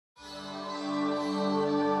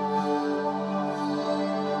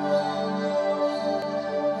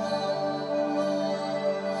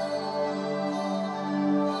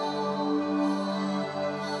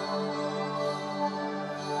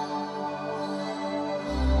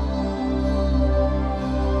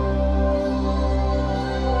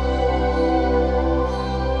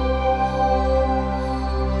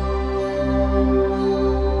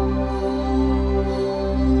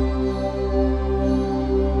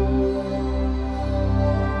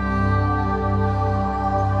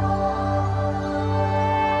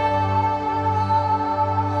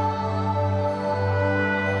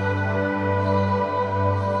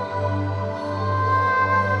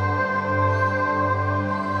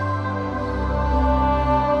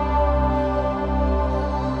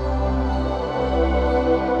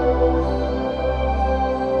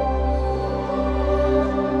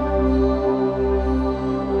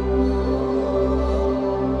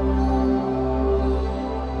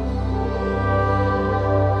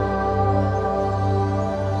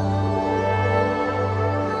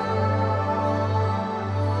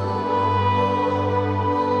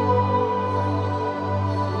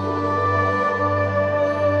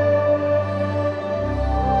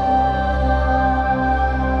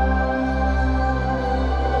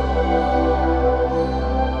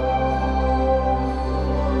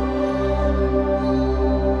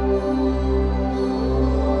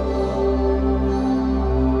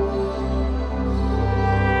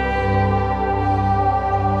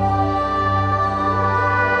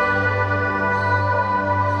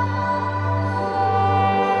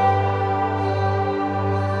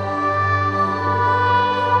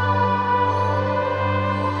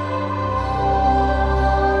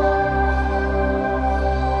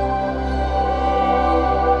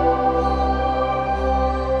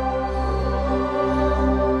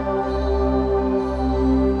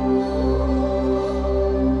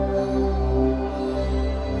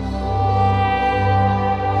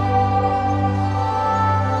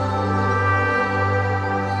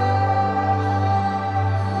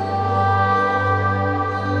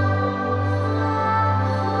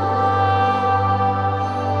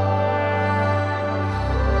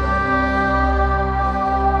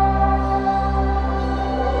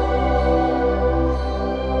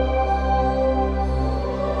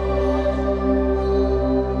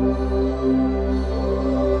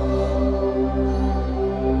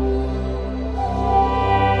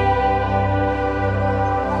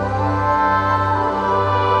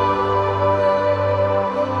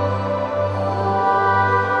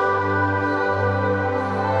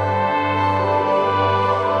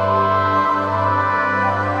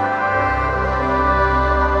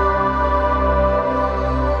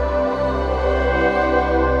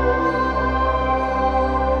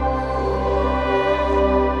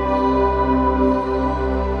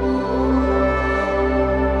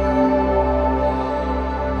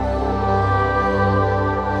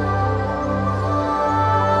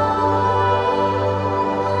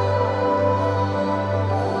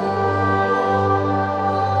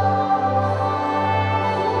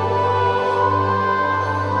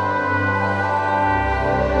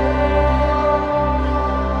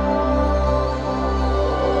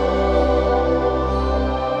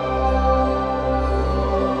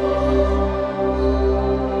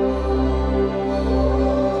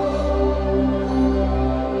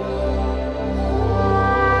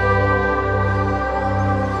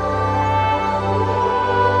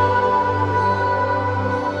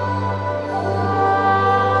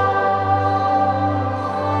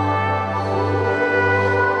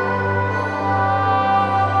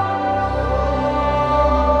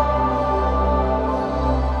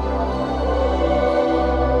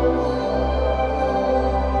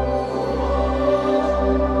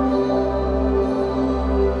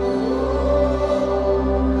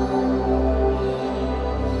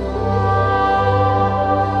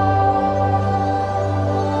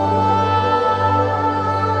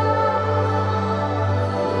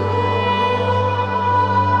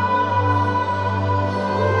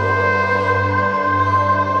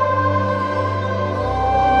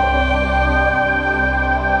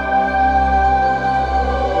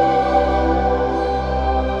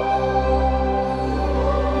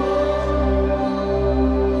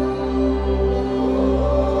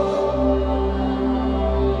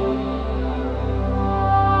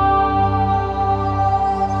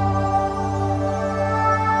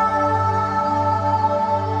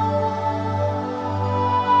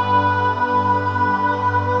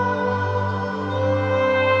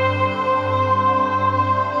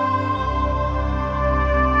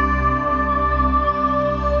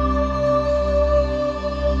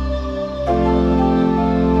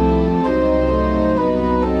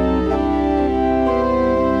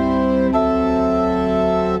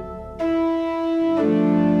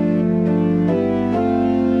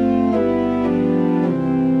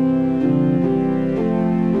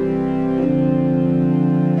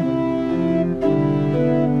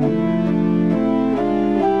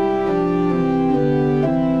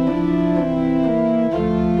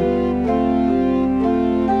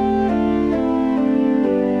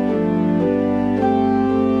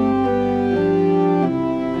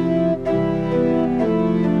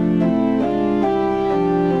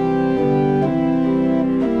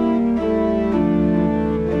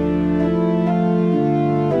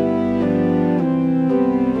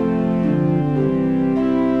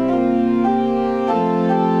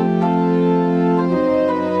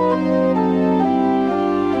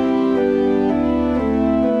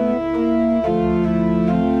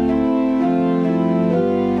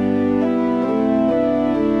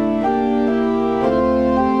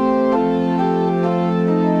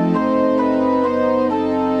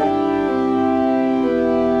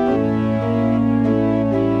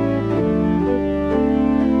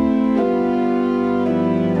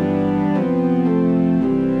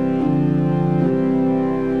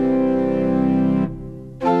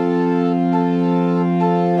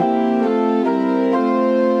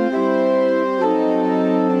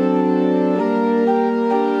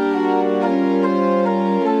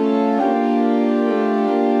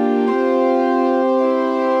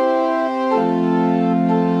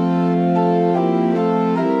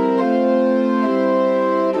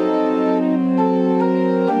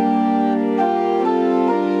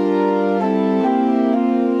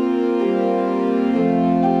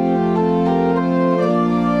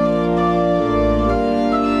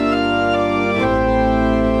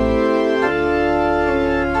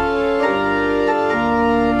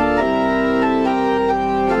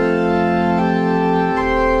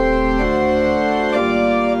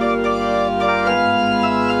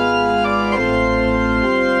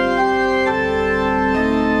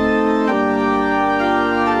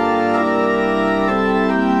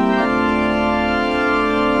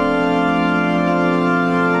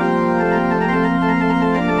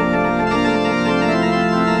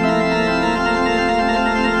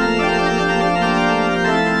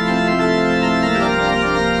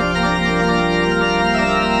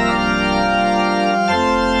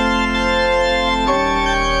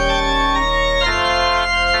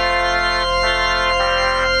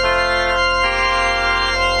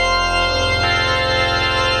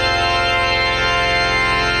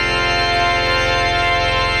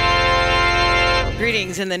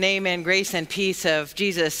in the name and grace and peace of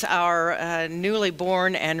Jesus, our newly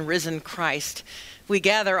born and risen Christ. We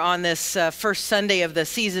gather on this first Sunday of the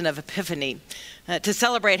season of Epiphany to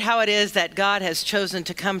celebrate how it is that God has chosen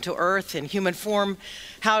to come to earth in human form,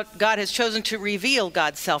 how God has chosen to reveal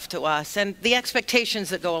God's self to us, and the expectations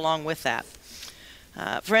that go along with that.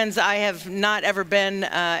 Friends, I have not ever been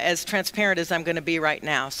as transparent as I'm going to be right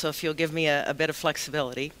now, so if you'll give me a bit of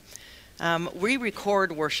flexibility. We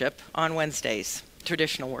record worship on Wednesdays,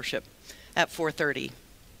 traditional worship, at 4:30.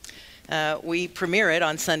 We premiere it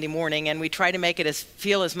on Sunday morning, and we try to make it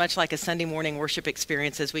feel as much like a Sunday morning worship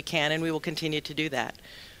experience as we can, and we will continue to do that.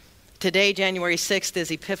 Today, January 6th,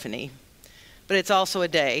 is Epiphany, but it's also a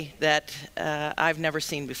day that I've never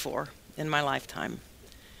seen before in my lifetime.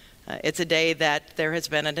 It's a day that there has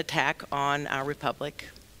been an attack on our republic,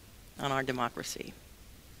 on our democracy.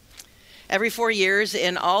 Every 4 years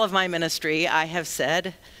in all of my ministry, I have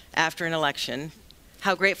said after an election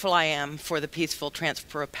how grateful I am for the peaceful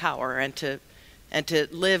transfer of power and to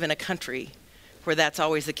live in a country where that's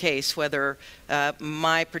always the case, whether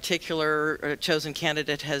my particular chosen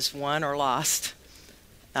candidate has won or lost.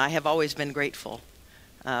 I have always been grateful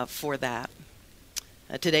for that.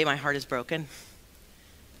 Today my heart is broken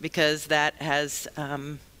because that has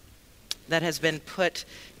been put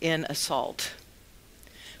in assault.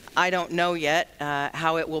 I don't know yet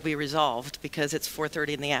how it will be resolved because it's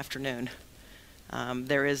 4:30 in the afternoon.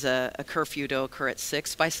 There is a curfew to occur at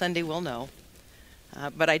 6. By Sunday we'll know.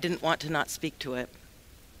 But I didn't want to not speak to it.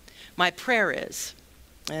 My prayer is,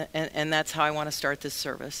 and that's how I want to start this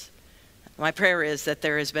service, my prayer is that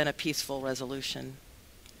there has been a peaceful resolution.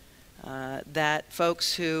 That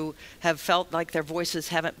folks who have felt like their voices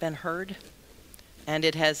haven't been heard and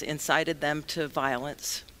it has incited them to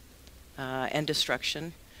violence and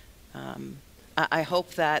destruction, I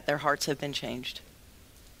hope that their hearts have been changed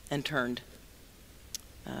and turned.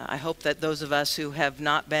 I hope that those of us who have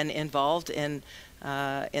not been involved in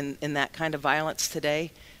that kind of violence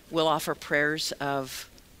today will offer prayers of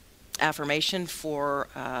affirmation for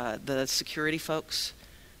the security folks,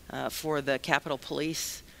 for the Capitol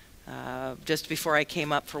Police. Just before I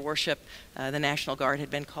came up for worship, the National Guard had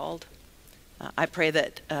been called. I pray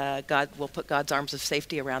that God will put God's arms of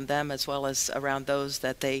safety around them as well as around those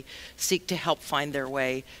that they seek to help find their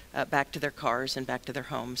way back to their cars and back to their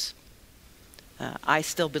homes. I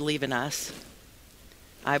still believe in us.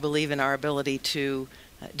 I believe in our ability to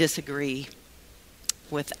disagree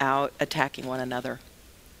without attacking one another.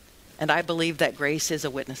 And I believe that grace is a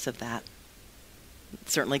witness of that.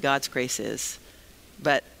 Certainly God's grace is.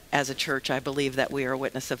 But as a church, I believe that we are a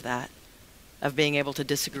witness of that, of being able to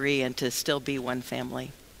disagree and to still be one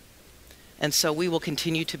family. And so we will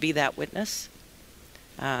continue to be that witness.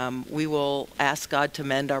 We will ask God to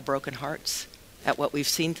mend our broken hearts at what we've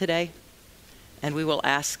seen today. And we will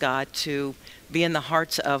ask God to be in the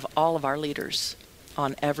hearts of all of our leaders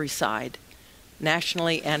on every side,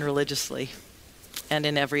 nationally and religiously, and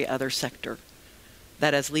in every other sector,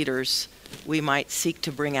 that as leaders, we might seek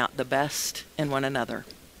to bring out the best in one another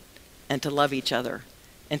and to love each other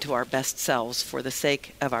into our best selves for the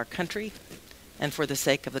sake of our country and for the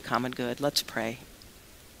sake of the common good. Let's pray.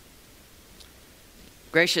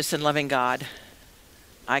 Gracious and loving God,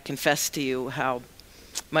 I confess to you how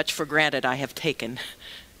much for granted I have taken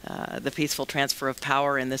the peaceful transfer of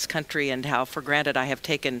power in this country, and how for granted I have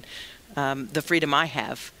taken the freedom I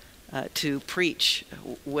have to preach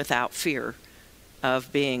without fear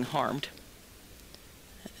of being harmed.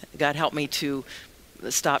 God, help me to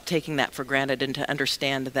stop taking that for granted and to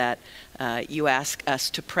understand that you ask us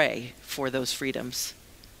to pray for those freedoms,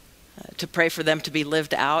 to pray for them to be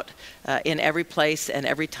lived out in every place and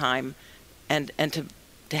every time, and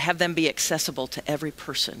to have them be accessible to every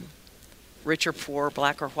person, rich or poor,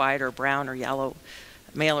 black or white or brown or yellow,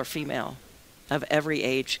 male or female, of every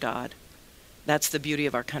age, God. That's the beauty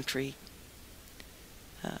of our country.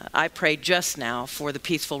 I pray just now for the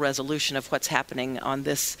peaceful resolution of what's happening on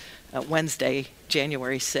this Wednesday,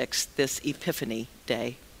 January 6th, this Epiphany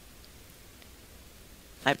Day.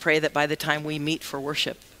 I pray that by the time we meet for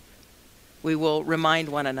worship, we will remind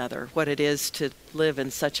one another what it is to live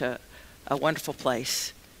in such a wonderful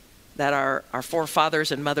place that our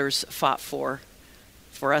forefathers and mothers fought for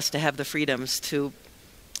us to have the freedoms to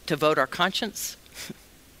vote our conscience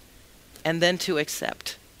and then to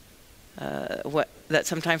accept that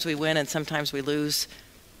sometimes we win and sometimes we lose.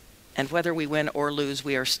 And whether we win or lose,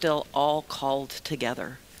 we are still all called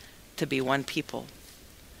together to be one people.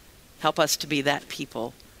 Help us to be that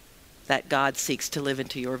people that God seeks to live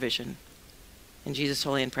into your vision. In Jesus'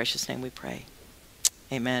 holy and precious name we pray.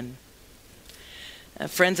 Amen.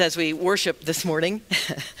 Friends, as we worship this morning,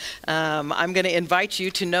 I'm going to invite you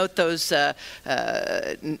to note those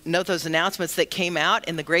announcements that came out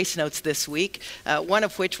in the Grace Notes this week, one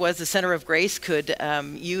of which was the Center of Grace could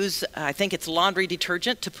use, I think it's laundry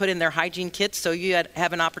detergent, to put in their hygiene kits, so you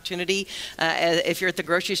have an opportunity, if you're at the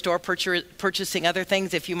grocery store purchasing other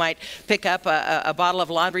things, if you might pick up a bottle of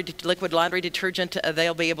liquid laundry detergent,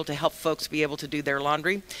 they'll be able to help folks be able to do their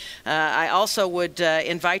laundry. I also would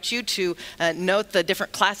invite you to note the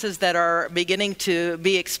different classes that are beginning to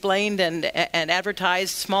be explained and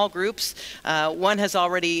advertised, small groups. One has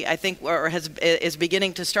already, I think, is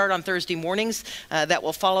beginning to start on Thursday mornings that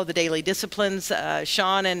will follow the daily disciplines.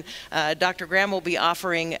 Sean and Dr. Graham will be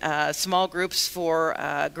offering small groups for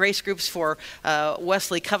grace groups for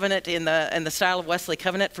Wesley Covenant in the style of Wesley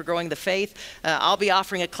Covenant for growing the faith. I'll be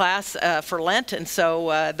offering a class for Lent, and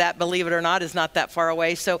so that, believe it or not, is not that far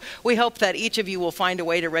away. So we hope that each of you will find a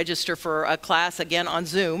way to register for a class again on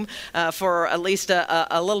Zoom for at least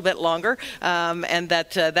a little bit longer, and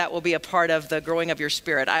that will be a part of the growing of your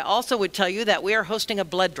spirit. I also would tell you that we are hosting a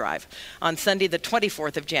blood drive on Sunday the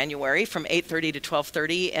 24th of January from 8:30 to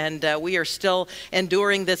 12:30, and we are still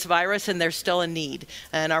enduring this virus, and there's still a need,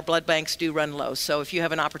 and our blood banks do run low. So if you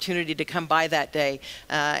have an opportunity to come by that day,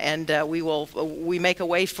 and we make a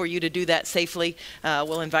way for you to do that safely,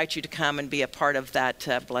 we'll invite you to come and be a part of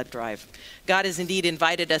that blood drive. God has indeed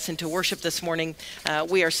invited us into worship this morning.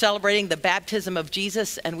 We are celebrating the baptism of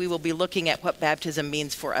Jesus, and we will be looking at what baptism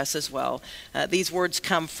means for us as well. These words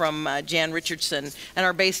come from Jan Richardson and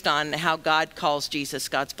are based on how God calls Jesus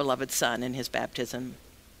God's beloved Son in his baptism.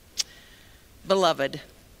 Beloved,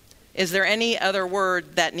 is there any other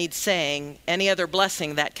word that needs saying, any other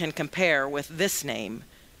blessing that can compare with this name,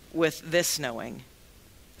 with this knowing?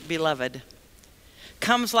 Beloved.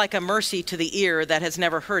 Comes like a mercy to the ear that has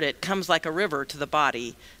never heard it, comes like a river to the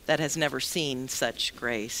body that has never seen such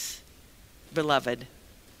grace. Beloved,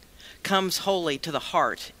 comes holy to the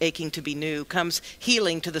heart, aching to be new, comes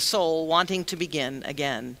healing to the soul, wanting to begin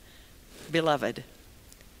again. Beloved,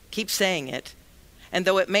 keep saying it, and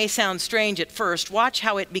though it may sound strange at first, watch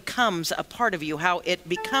how it becomes a part of you, how it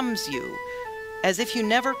becomes you, as if you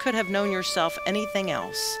never could have known yourself anything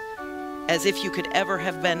else, as if you could ever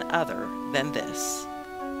have been other than this.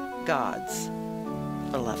 God's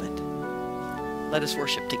beloved. Let us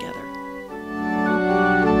worship together.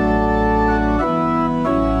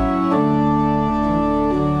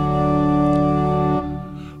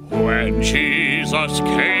 When Jesus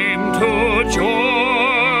came to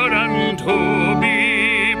Jordan to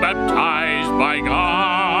be baptized by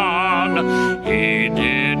God, he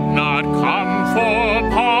did not come for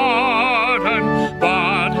pardon,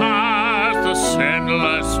 but as the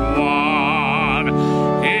sinless one.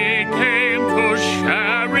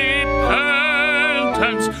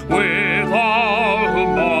 With all who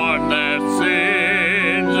mourn their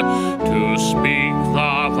sins, to speak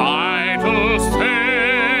the vital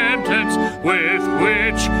sentence with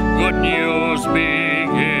which good news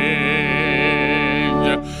begins.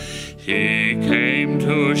 He came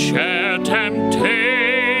to share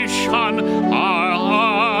temptation,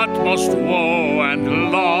 our utmost woe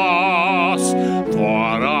and loss,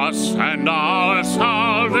 for us and our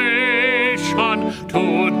salvation,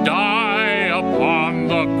 to die upon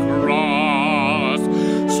the cross.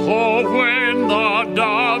 So when the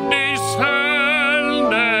dove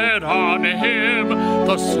descended on him,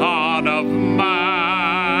 the Son of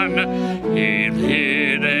Man, in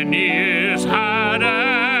hidden years had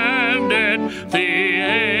ended, the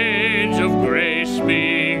age of grace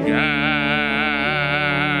began.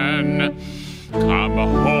 Come,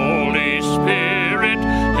 Holy Spirit,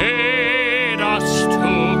 aid us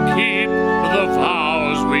to keep the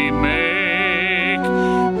vows we make.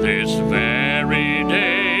 This very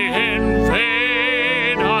day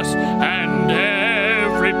invade us and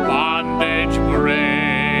every bondage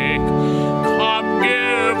break. Come,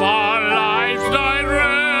 give our lives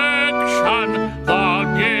direction, the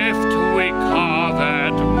gift we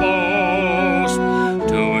covet most,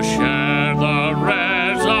 to share the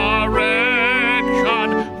resurrection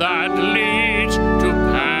that leads to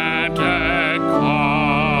Pentecost.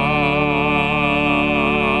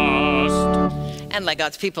 And let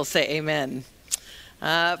God's people say amen.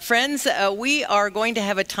 Friends, we are going to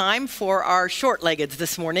have a time for our short-leggeds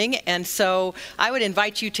this morning, and so I would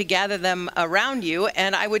invite you to gather them around you,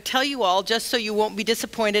 and I would tell you all, just so you won't be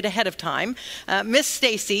disappointed ahead of time, Miss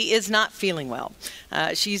Stacy is not feeling well.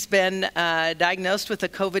 She's been diagnosed with the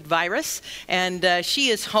COVID virus, and she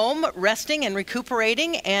is home resting and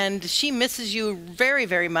recuperating, and she misses you very,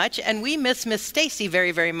 very much, and we miss Miss Stacy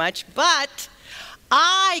very, very much, but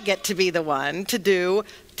I get to be the one to do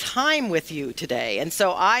time with you today. And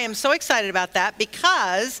so I am so excited about that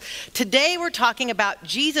because today we're talking about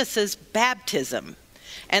Jesus's baptism.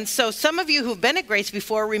 And so some of you who've been at Grace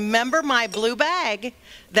before remember my blue bag,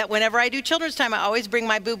 that whenever I do children's time, I always bring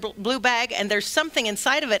my blue bag, and there's something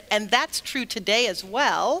inside of it, and that's true today as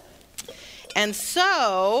well. And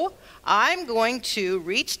so I'm going to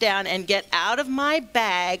reach down and get out of my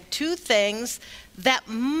bag two things that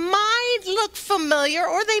might look familiar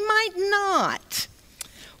or they might not.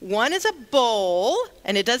 One is a bowl,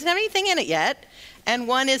 and it doesn't have anything in it yet, and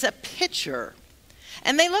one is a pitcher.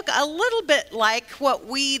 And they look a little bit like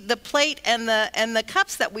the plate and the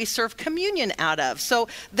cups that we serve communion out of. So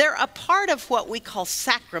they're a part of what we call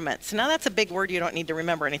sacraments. Now that's a big word you don't need to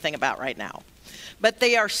remember anything about right now. But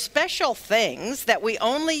they are special things that we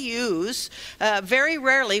only use very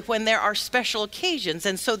rarely when there are special occasions.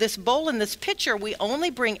 And so this bowl and this pitcher we only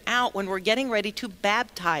bring out when we're getting ready to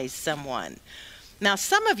baptize someone. Now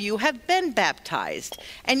some of you have been baptized,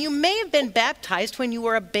 and you may have been baptized when you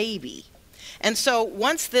were a baby. And so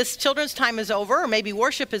once this children's time is over, or maybe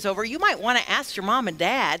worship is over, you might want to ask your mom and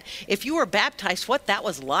dad if you were baptized what that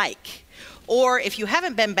was like. Or if you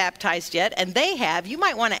haven't been baptized yet, and they have, you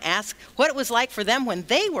might want to ask what it was like for them when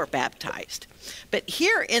they were baptized. But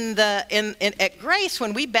here at Grace,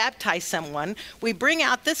 when we baptize someone, we bring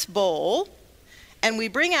out this bowl, and we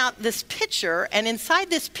bring out this pitcher, and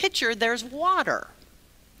inside this pitcher there's water.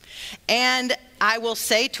 And I will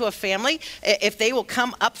say to a family, if they will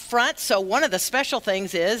come up front, so one of the special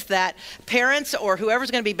things is that parents or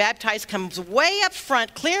whoever's going to be baptized comes way up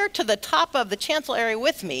front, clear to the top of the chancel area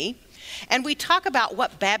with me, and we talk about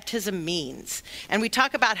what baptism means. And we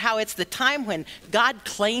talk about how it's the time when God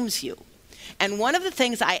claims you. And one of the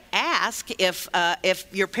things I ask if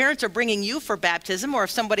your parents are bringing you for baptism, or if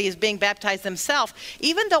somebody is being baptized themselves,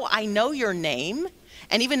 even though I know your name,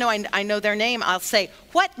 and even though I know their name, I'll say,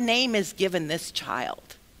 what name is given this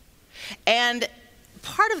child? And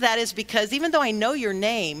part of that is because even though I know your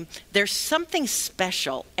name, there's something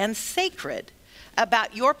special and sacred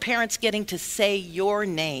about your parents getting to say your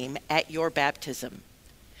name at your baptism.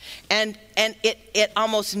 And it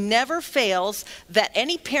almost never fails that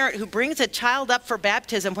any parent who brings a child up for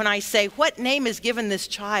baptism, when I say, what name is given this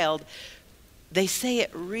child, they say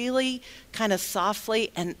it really kind of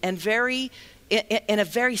softly and very in a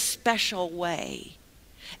very special way.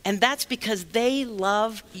 And that's because they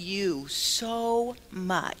love you so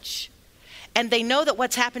much. And they know that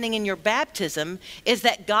what's happening in your baptism is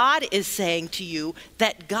that God is saying to you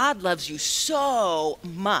that God loves you so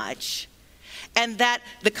much, and that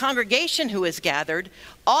the congregation who is gathered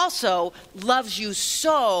also loves you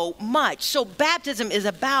so much. So baptism is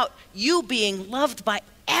about you being loved by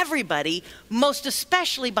everybody, most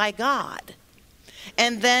especially by God.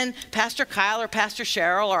 And then Pastor Kyle or Pastor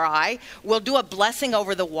Cheryl or I will do a blessing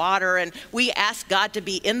over the water, and we ask God to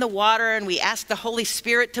be in the water, and we ask the Holy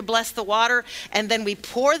Spirit to bless the water, and then we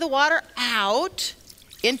pour the water out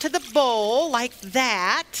into the bowl like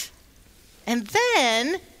that. And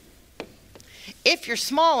then, if you're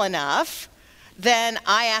small enough, then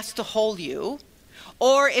I ask to hold you.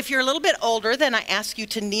 Or if you're a little bit older, then I ask you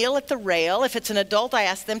to kneel at the rail. If it's an adult, I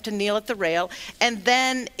ask them to kneel at the rail. And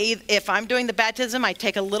then if I'm doing the baptism, I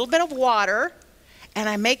take a little bit of water and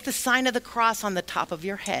I make the sign of the cross on the top of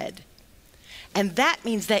your head. And that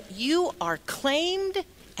means that you are claimed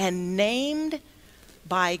and named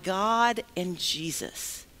by God in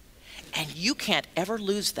Jesus. And you can't ever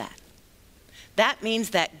lose that. That means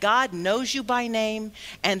that God knows you by name,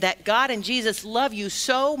 and that God and Jesus love you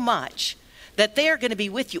so much that they are going to be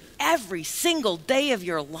with you every single day of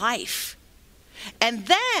your life. And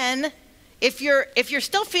then, if you're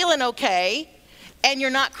still feeling okay, and you're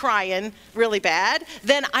not crying really bad,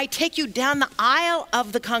 then I take you down the aisle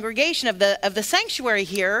of the congregation, of the sanctuary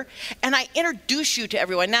here, and I introduce you to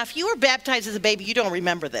everyone. Now, if you were baptized as a baby, you don't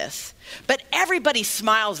remember this, but everybody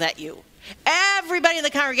smiles at you. Everybody in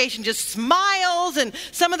the congregation just smiles, and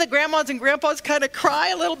some of the grandmas and grandpas kind of cry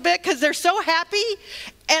a little bit because they're so happy.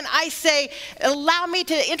 And I say, allow me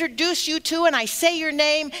to introduce you to, and I say your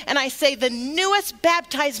name, and I say the newest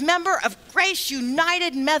baptized member of Grace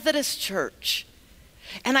United Methodist Church.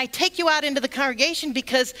 And I take you out into the congregation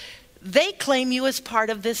because they claim you as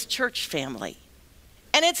part of this church family.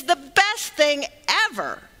 And it's the best thing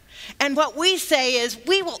ever. And what we say is,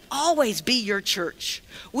 we will always be your church.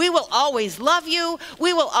 We will always love you.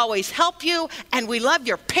 We will always help you. And we love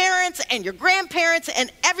your parents and your grandparents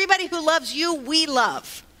and everybody who loves you, we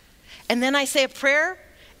love. And then I say a prayer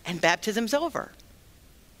and baptism's over.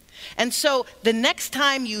 And so the next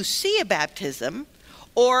time you see a baptism,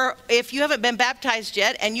 Or if you haven't been baptized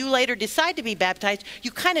yet and you later decide to be baptized,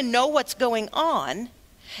 you kind of know what's going on.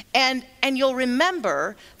 And you'll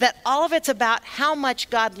remember that all of it's about how much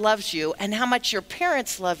God loves you and how much your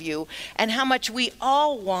parents love you and how much we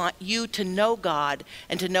all want you to know God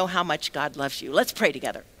and to know how much God loves you. Let's pray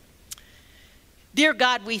together. Dear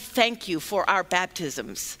God, we thank you for our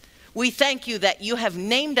baptisms. We thank you that you have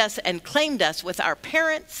named us and claimed us with our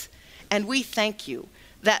parents, and we thank you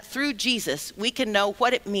that through Jesus we can know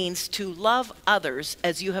what it means to love others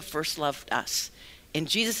as you have first loved us. In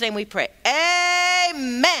Jesus' name we pray.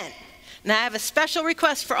 Amen. Now I have a special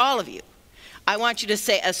request for all of you. I want you to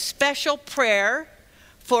say a special prayer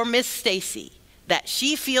for Miss Stacy, that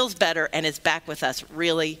she feels better and is back with us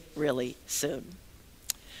really, really soon.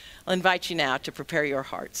 I'll invite you now to prepare your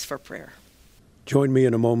hearts for prayer. Join me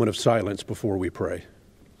in a moment of silence before we pray.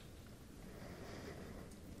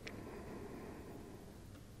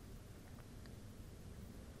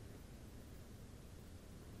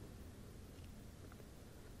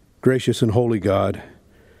 Gracious and holy God,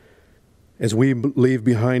 as we leave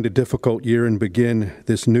behind a difficult year and begin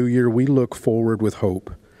this new year, we look forward with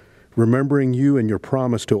hope, remembering you and your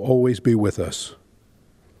promise to always be with us.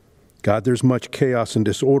 God, there's much chaos and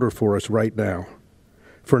disorder for us right now.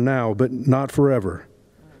 For now, but not forever.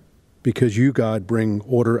 Because you, God, bring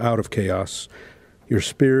order out of chaos. Your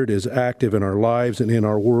Spirit is active in our lives and in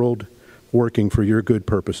our world, working for your good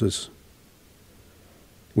purposes.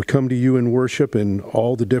 We come to you in worship in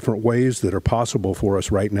all the different ways that are possible for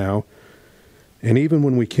us right now. And even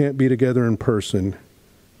when we can't be together in person,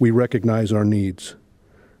 we recognize our needs.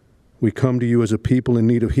 We come to you as a people in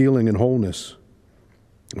need of healing and wholeness.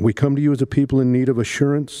 We come to you as a people in need of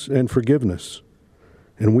assurance and forgiveness.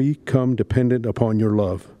 And we come dependent upon your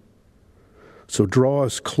love. So draw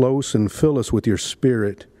us close and fill us with your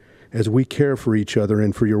Spirit as we care for each other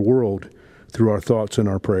and for your world through our thoughts and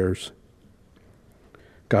our prayers.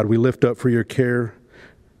 God, we lift up for your care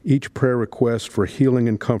each prayer request for healing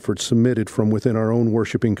and comfort submitted from within our own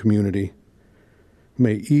worshiping community.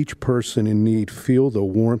 May each person in need feel the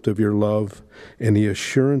warmth of your love and the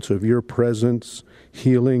assurance of your presence,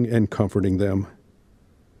 healing and comforting them.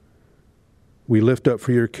 We lift up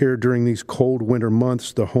for your care during these cold winter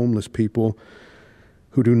months the homeless people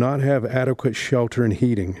who do not have adequate shelter and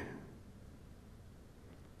heating.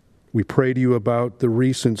 We pray to you about the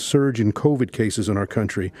recent surge in COVID cases in our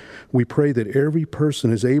country. We pray that every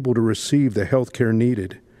person is able to receive the health care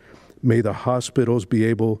needed. May the hospitals be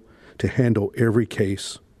able to handle every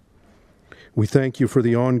case. We thank you for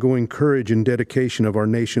the ongoing courage and dedication of our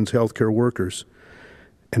nation's healthcare workers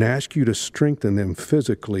and ask you to strengthen them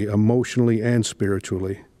physically, emotionally, and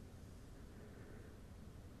spiritually.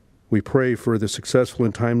 We pray for the successful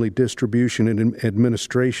and timely distribution and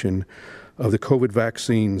administration of the COVID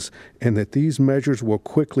vaccines, and that these measures will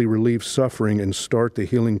quickly relieve suffering and start the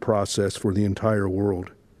healing process for the entire world.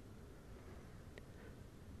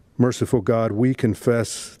 Merciful God, we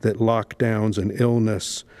confess that lockdowns and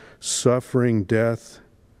illness, suffering, death,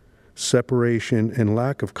 separation, and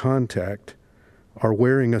lack of contact are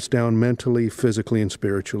wearing us down mentally, physically, and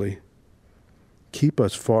spiritually. Keep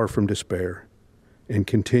us far from despair and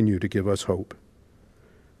continue to give us hope.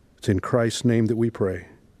 It's in Christ's name that we pray.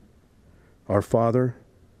 Our Father,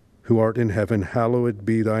 who art in heaven, hallowed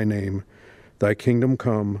be thy name. Thy kingdom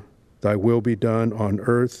come, thy will be done on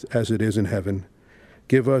earth as it is in heaven.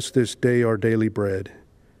 Give us this day our daily bread,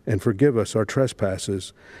 and forgive us our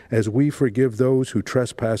trespasses, as we forgive those who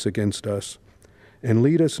trespass against us. And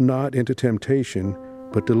lead us not into temptation,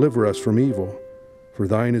 but deliver us from evil. For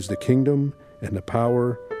thine is the kingdom, and the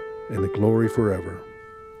power, and the glory forever.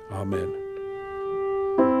 Amen.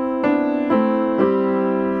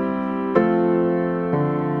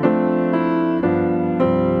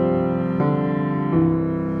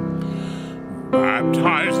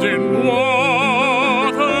 Baptized in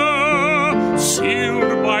water,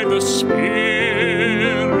 sealed by the Spirit,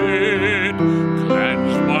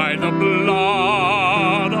 cleansed by the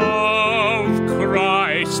blood of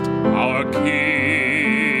Christ our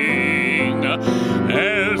King,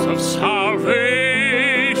 heirs of salvation,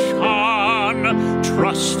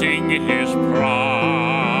 trusting his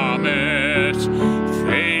promise,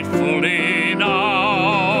 faithful in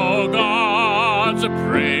all God's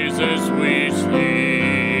praises we sing.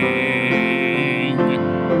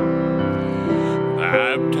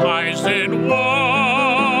 Baptized in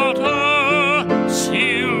water,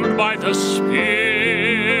 sealed by the Spirit,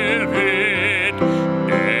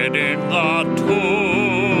 dead in the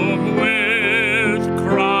tomb with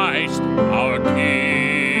Christ our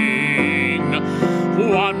King,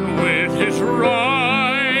 one with his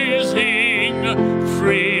rising,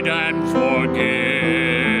 freed and forgiven.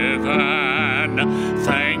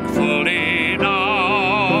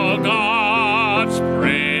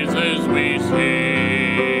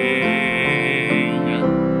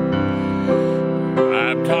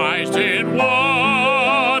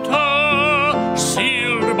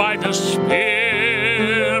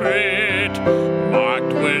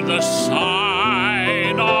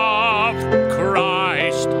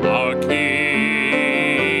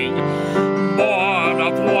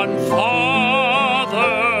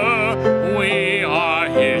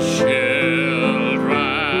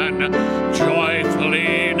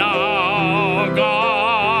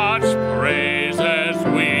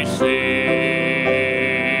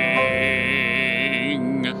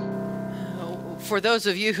 For those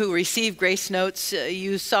of you who received grace notes,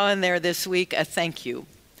 you saw in there this week a thank you.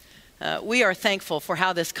 We are thankful for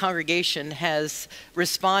how this congregation has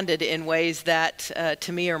responded in ways that,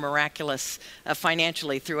 to me, are miraculous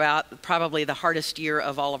financially throughout probably the hardest year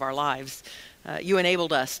of all of our lives. You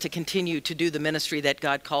enabled us to continue to do the ministry that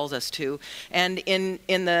God calls us to. And in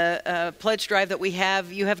the pledge drive that we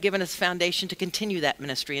have, you have given us foundation to continue that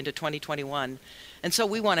ministry into 2021. And so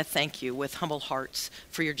we want to thank you with humble hearts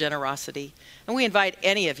for your generosity. And we invite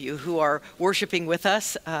any of you who are worshiping with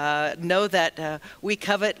us, know that we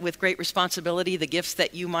covet with great responsibility the gifts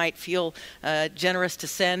that you might feel generous to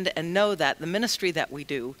send, and know that the ministry that we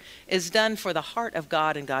do is done for the heart of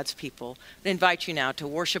God and God's people. I invite you now to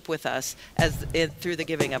worship with us through the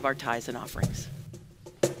giving of our tithes and offerings.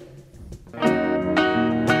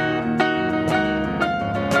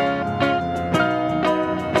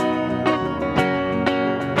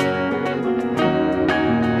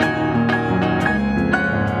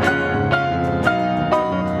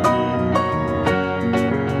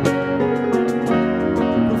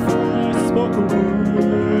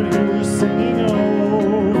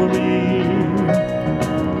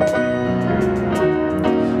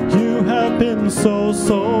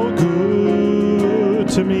 So good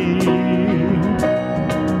to me.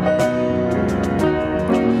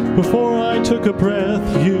 Before I took a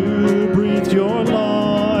breath, you breathed your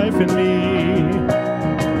life in me.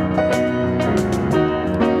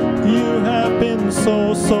 You have been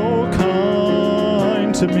so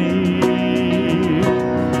kind to me.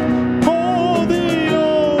 Oh, the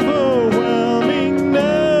overwhelming,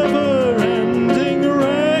 never-ending,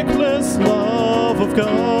 reckless love of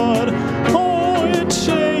God.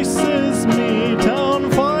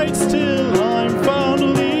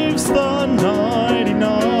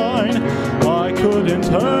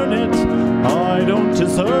 Earn it, I don't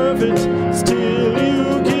deserve it, still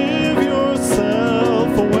you give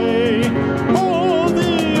yourself away. Oh,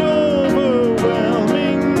 the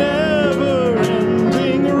overwhelming,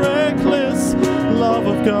 never-ending, reckless love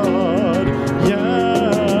of God, yeah.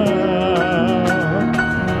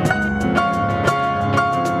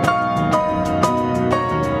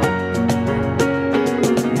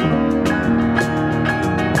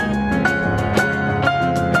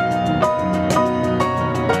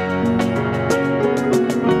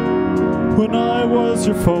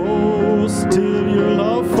 Your foe, still your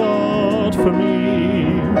love fought for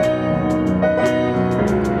me.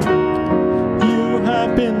 You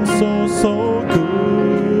have been so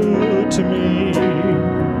good to me.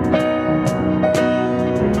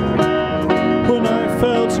 When I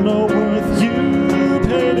felt no worth, you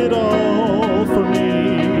paid it all for me.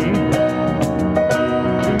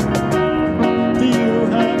 You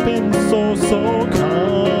have been so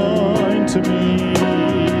kind to me.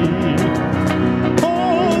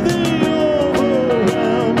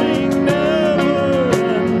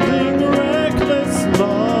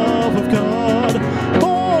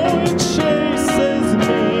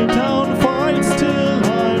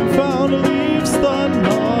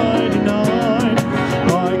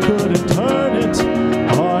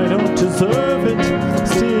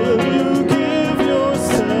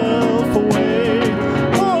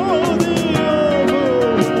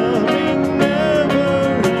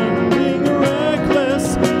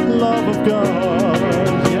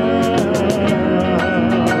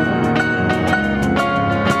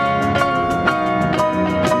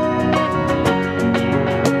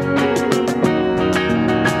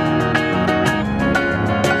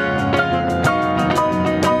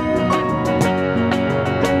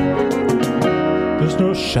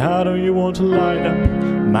 Shadow you won't light up,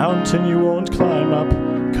 mountain you won't climb up,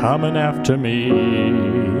 coming after me.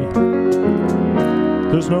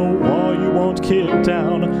 There's no wall you won't kick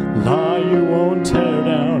down, lie you won't tear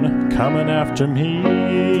down, coming after me.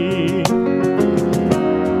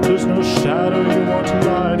 There's no shadow you won't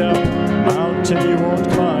light up, mountain you won't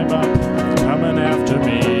climb up, coming after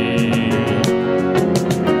me.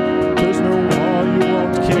 There's no wall you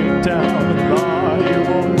won't kick down, lie you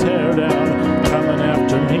won't tear down, coming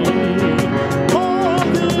after me. Oh,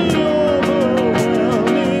 the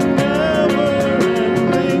overwhelming,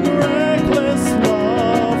 never-ending, reckless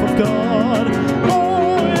love of God.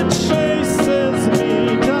 Oh, it chases me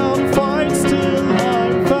down, fights till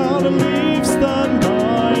I'm found, and leaves the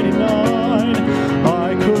 99.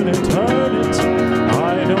 I couldn't earn it,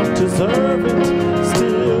 I don't deserve it,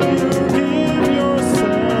 still you give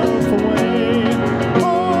yourself away.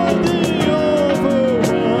 Oh, the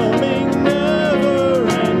overwhelming,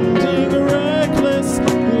 never-ending, reckless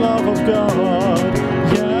love of God,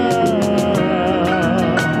 yeah.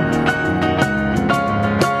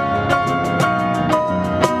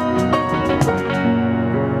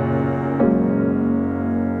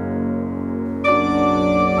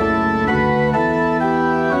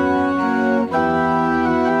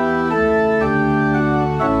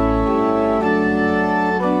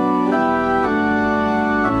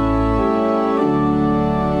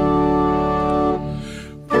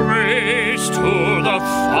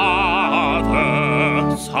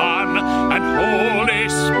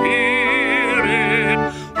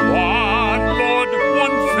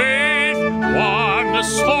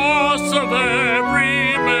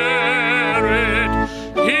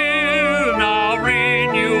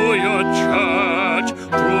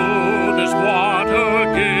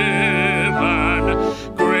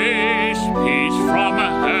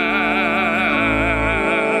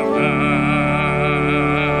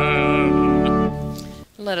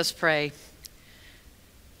 us pray.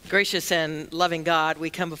 Gracious and loving God, we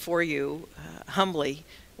come before you humbly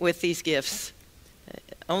with these gifts.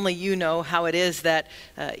 Only you know how it is that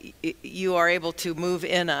you are able to move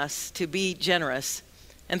in us, to be generous.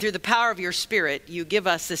 And through the power of your Spirit, you give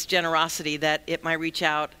us this generosity that it might reach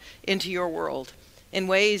out into your world in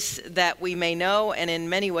ways that we may know and in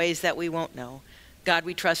many ways that we won't know. God,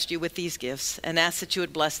 we trust you with these gifts and ask that you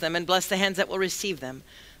would bless them and bless the hands that will receive them,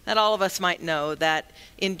 that all of us might know that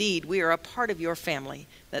indeed we are a part of your family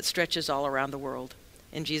that stretches all around the world.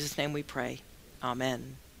 In Jesus' name we pray.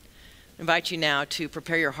 Amen. I invite you now to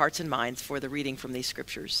prepare your hearts and minds for the reading from these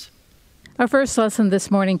scriptures. Our first lesson this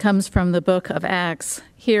morning comes from the book of Acts.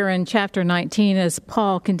 Here in chapter 19, as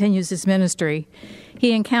Paul continues his ministry,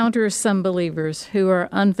 he encounters some believers who are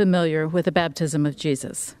unfamiliar with the baptism of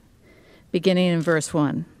Jesus. Beginning in verse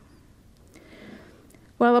 1.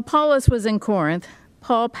 While Apollos was in Corinth,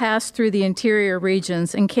 Paul passed through the interior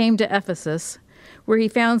regions and came to Ephesus, where he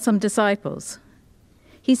found some disciples.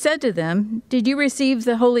 He said to them, "Did you receive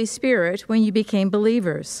the Holy Spirit when you became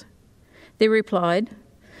believers?" They replied,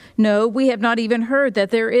 "No, we have not even heard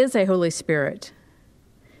that there is a Holy Spirit."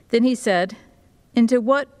 Then he said, "Into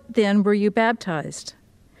what then were you baptized?"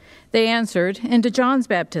 They answered, "Into John's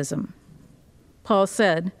baptism." Paul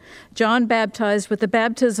said, "John baptized with the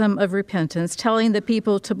baptism of repentance, telling the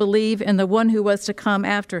people to believe in the one who was to come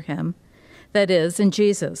after him, that is, in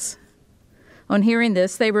Jesus." On hearing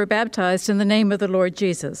this, they were baptized in the name of the Lord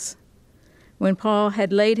Jesus. When Paul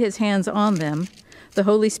had laid his hands on them, the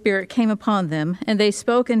Holy Spirit came upon them, and they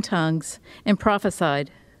spoke in tongues and prophesied.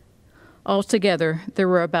 Altogether, there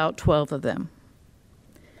were about 12 of them.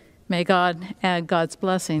 May God add God's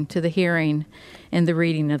blessing to the hearing and the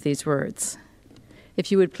reading of these words.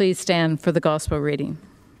 If you would please stand for the gospel reading.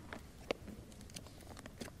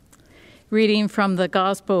 Reading from the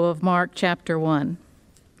Gospel of Mark, chapter 1.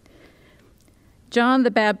 John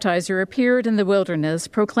the Baptizer appeared in the wilderness,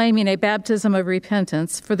 proclaiming a baptism of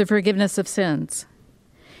repentance for the forgiveness of sins.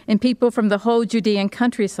 And people from the whole Judean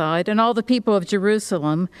countryside and all the people of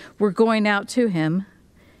Jerusalem were going out to him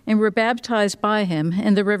and were baptized by him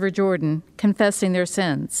in the river Jordan, confessing their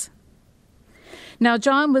sins. Now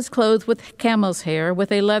John was clothed with camel's hair,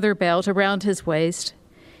 with a leather belt around his waist,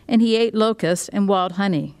 and he ate locusts and wild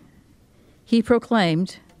honey. He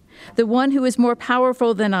proclaimed, "The one who is more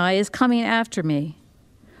powerful than I is coming after me.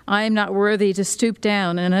 I am not worthy to stoop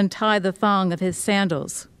down and untie the thong of his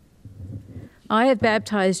sandals. I have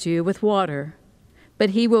baptized you with water,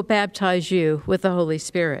 but he will baptize you with the Holy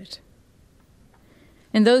Spirit."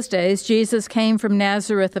 In those days, Jesus came from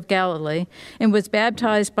Nazareth of Galilee and was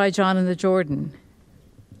baptized by John in the Jordan.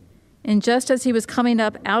 And just as he was coming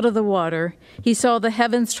up out of the water, he saw the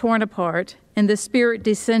heavens torn apart and the Spirit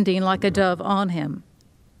descending like a dove on him.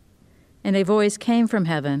 And a voice came from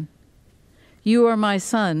heaven, "You are my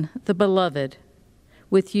Son, the Beloved.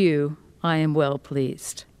 With you I am well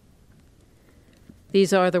pleased."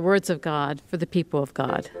 These are the words of God for the people of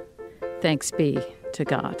God. Thanks be to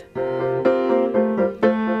God.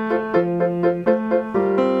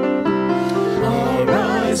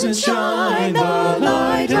 Arise and shine, the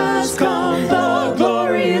light has come, the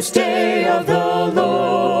glorious day of the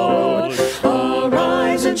Lord.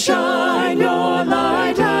 Arise and shine, your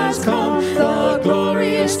light has come, the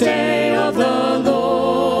glorious day of the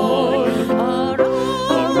Lord.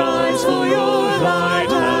 Arise, for your light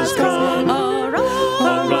has come.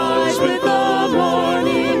 Arise with the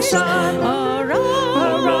morning sun.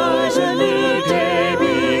 Arise, a new day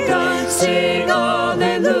begun. Sing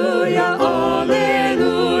alleluia,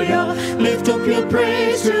 alleluia. Lift up your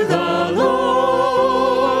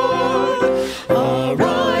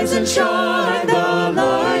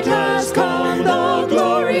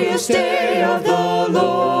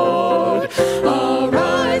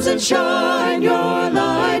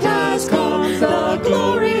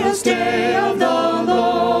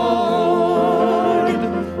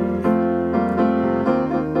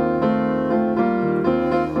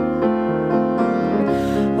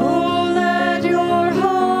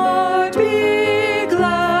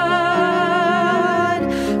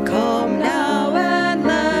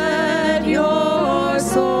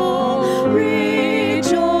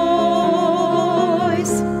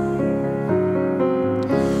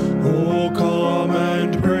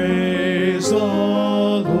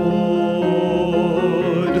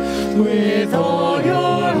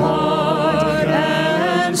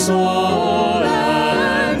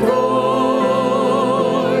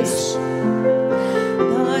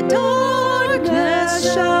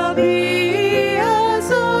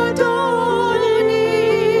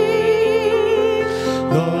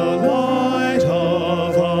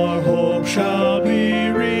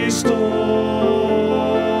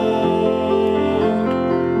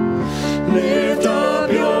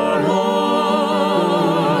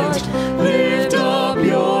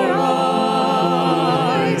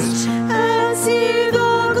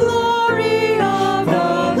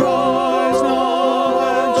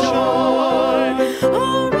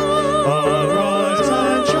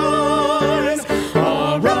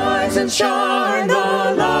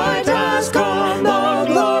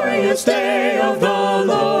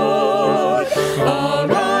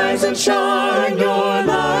and shine, your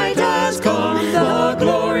light has come, the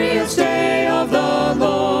glorious day of the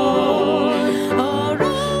Lord.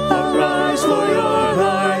 Arise, for your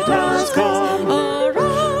light has come.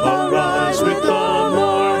 Arise with the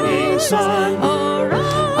morning sun.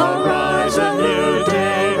 Arise, a new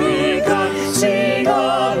day begun. Sing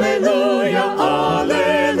hallelujah,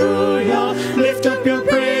 hallelujah. Lift up your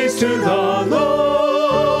praise to the Lord.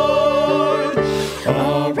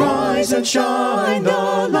 Arise and shine,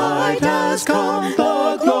 the light has come,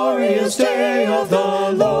 the glorious day of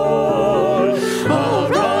the Lord.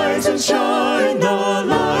 Arise and shine, the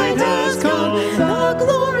light has come, the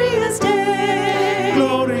glorious day.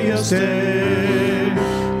 Glorious day,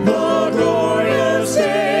 the glorious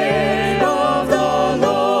day of the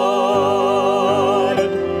Lord.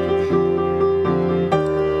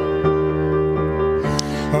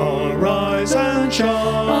 Arise and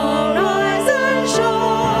shine. Arise and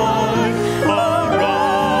shine. Arise.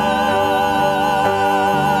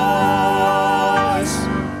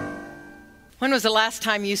 When was the last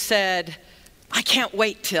time you said, I can't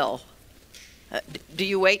wait till? Do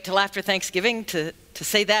you wait till after Thanksgiving to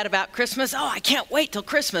say that about Christmas? Oh, I can't wait till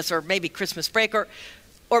Christmas, or maybe Christmas break, or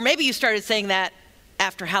maybe you started saying that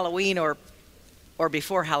after Halloween or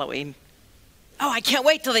before Halloween. Oh, I can't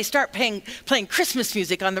wait till they start playing Christmas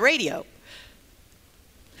music on the radio.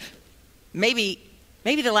 Maybe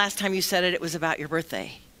the last time you said it was about your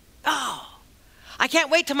birthday. Oh, I can't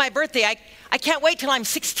wait till my birthday. I can't wait till I'm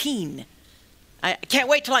 16. I can't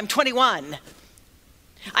wait till I'm 21.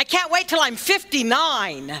 I can't wait till I'm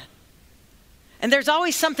 59. And there's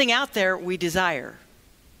always something out there we desire,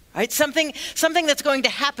 right? Something that's going to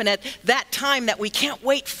happen at that time that we can't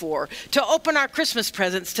wait for, to open our Christmas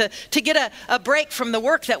presents, to get a break from the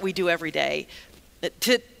work that we do every day,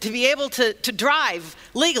 to be able to drive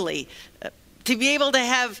legally, to be able to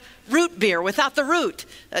have root beer without the root,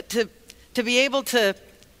 to be able to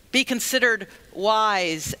be considered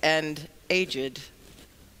wise and aged.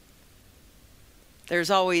 There's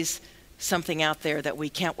always something out there that we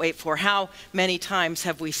can't wait for. How many times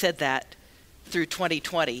have we said that through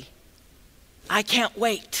 2020? I can't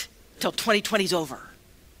wait till 2020's over.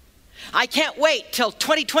 I can't wait till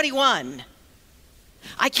 2021.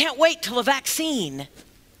 I can't wait till a vaccine.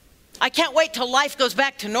 I can't wait till life goes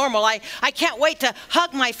back to normal. I can't wait to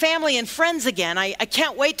hug my family and friends again. I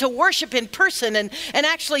can't wait to worship in person and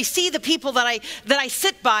actually see the people that I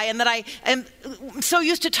sit by and that I am so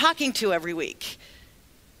used to talking to every week.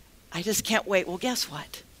 I just can't wait. Well, guess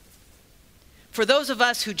what? For those of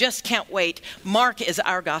us who just can't wait, Mark is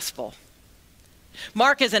our gospel.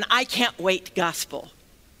 Mark is an I can't wait gospel.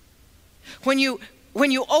 When you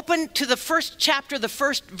open to the first chapter, the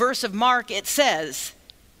first verse of Mark, it says,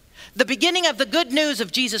 the beginning of the good news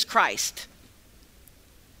of Jesus Christ.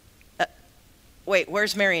 Wait,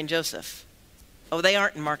 where's Mary and Joseph? Oh, they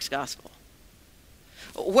aren't in Mark's gospel.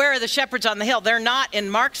 Where are the shepherds on the hill? They're not in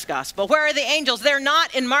Mark's gospel. Where are the angels? They're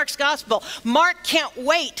not in Mark's gospel. Mark can't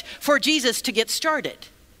wait for Jesus to get started.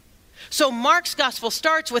 So Mark's gospel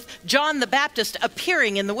starts with John the Baptist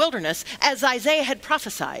appearing in the wilderness as Isaiah had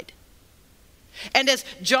prophesied. And as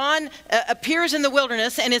John appears in the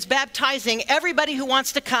wilderness and is baptizing everybody who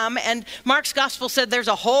wants to come, and Mark's gospel said there's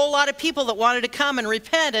a whole lot of people that wanted to come and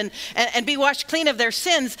repent and be washed clean of their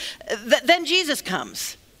sins, then Jesus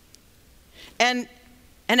comes and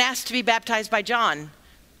asked to be baptized by John.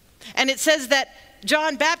 And it says that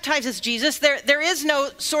John baptizes Jesus. There is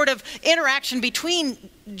no sort of interaction between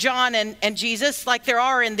John and Jesus like there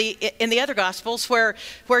are in the other Gospels where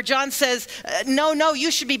John says, no, you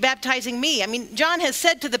should be baptizing me. I mean, John has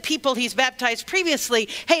said to the people he's baptized previously,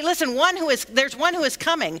 hey, listen, there's one who is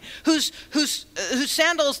coming, whose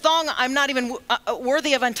sandals thong I'm not even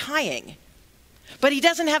worthy of untying. But he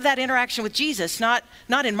doesn't have that interaction with Jesus, not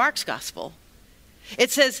in Mark's Gospel. It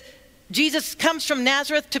says, Jesus comes from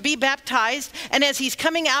Nazareth to be baptized, and as he's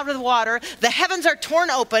coming out of the water, the heavens are torn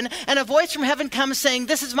open, and a voice from heaven comes saying,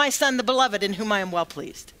 this is my son, the beloved, in whom I am well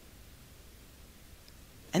pleased.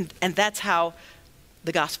 And that's how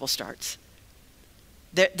the gospel starts.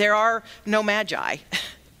 There are no magi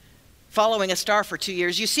following a star for 2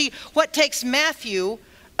 years. You see, what takes Matthew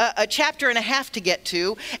a chapter and a half to get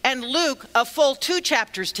to, and Luke a full 2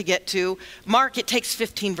 chapters to get to, Mark, it takes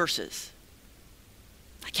 15 verses.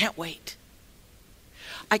 I can't wait.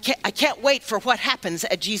 I can't wait for what happens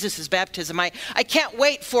at Jesus' baptism. I can't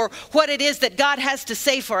wait for what it is that God has to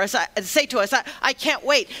say to us. I can't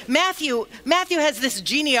wait. Matthew has this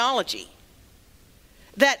genealogy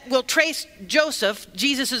that will trace Joseph,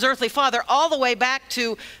 Jesus' earthly father, all the way back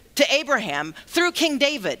to Abraham through King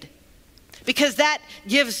David, because that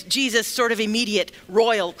gives Jesus sort of immediate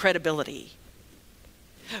royal credibility.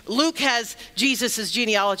 Luke has Jesus'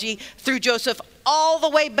 genealogy through Joseph all the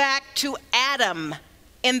way back to Adam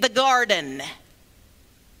in the garden,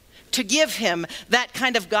 to give him that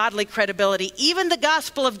kind of godly credibility. Even the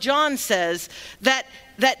Gospel of John says that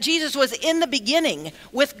Jesus was in the beginning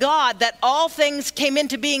with God, that all things came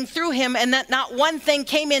into being through him, and that not one thing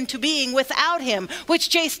came into being without him, which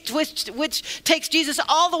takes Jesus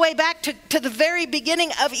all the way back to the very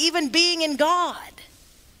beginning of even being in God.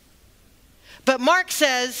 But Mark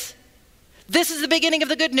says, this is the beginning of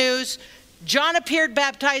the good news. John appeared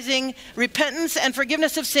baptizing repentance and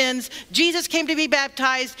forgiveness of sins. Jesus came to be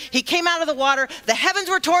baptized. He came out of the water. The heavens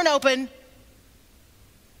were torn open.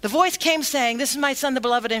 The voice came saying, this is my son, the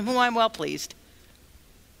beloved, in whom I'm well pleased.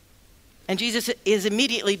 And Jesus is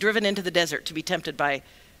immediately driven into the desert to be tempted by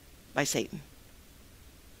Satan.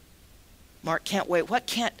 Mark can't wait. What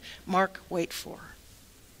can't Mark wait for?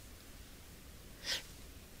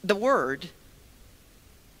 The word,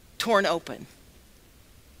 torn open.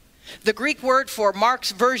 The Greek word for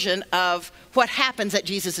Mark's version of what happens at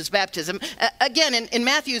Jesus' baptism. Again, in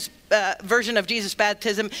Matthew's version of Jesus'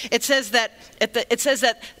 baptism, it says that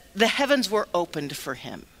the heavens were opened for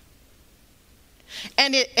him.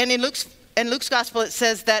 And in Luke's gospel, it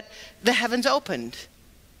says that the heavens opened.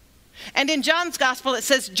 And in John's gospel, it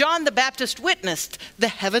says John the Baptist witnessed the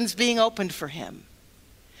heavens being opened for him.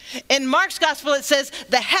 In Mark's gospel, it says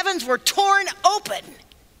the heavens were torn open,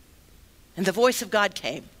 and the voice of God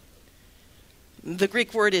came. The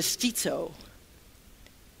Greek word is stizo.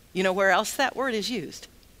 You know where else that word is used?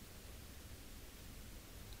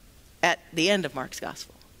 At the end of Mark's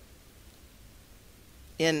gospel.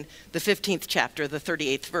 In the 15th chapter, the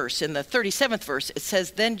 38th verse. In the 37th verse, it says,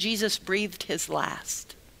 then Jesus breathed his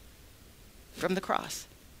last from the cross.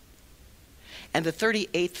 And the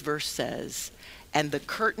 38th verse says, and the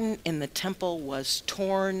curtain in the temple was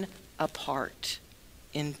torn apart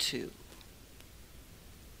in two.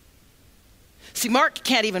 See, Mark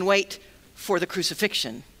can't even wait for the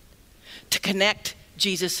crucifixion to connect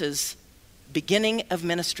Jesus' beginning of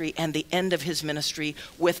ministry and the end of his ministry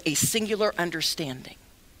with a singular understanding.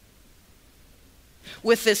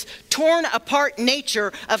 With this torn apart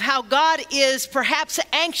nature of how God is perhaps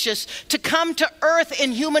anxious to come to earth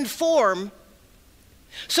in human form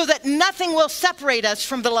so that nothing will separate us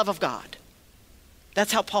from the love of God.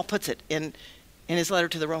 That's how Paul puts it in his letter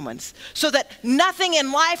to the Romans. So that nothing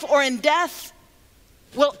in life or in death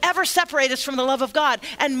will ever separate us from the love of God.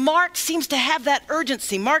 And Mark seems to have that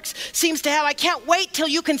urgency. Mark seems to have, I can't wait till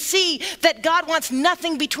you can see that God wants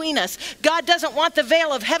nothing between us. God doesn't want the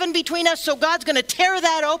veil of heaven between us, so God's going to tear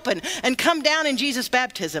that open and come down in Jesus'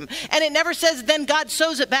 baptism. And it never says then God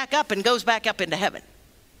sews it back up and goes back up into heaven.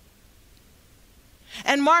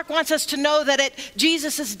 And Mark wants us to know that at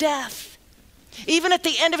Jesus' death, even at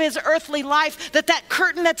the end of his earthly life, that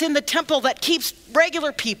curtain that's in the temple that keeps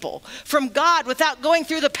regular people from God without going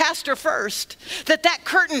through the pastor first, that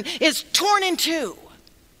curtain is torn in two.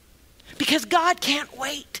 Because God can't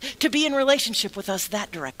wait to be in relationship with us that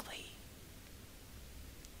directly.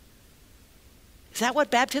 Is that what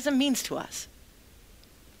baptism means to us?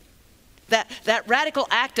 That radical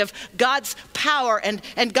act of God's power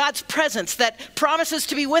and God's presence that promises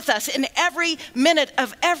to be with us in every minute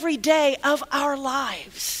of every day of our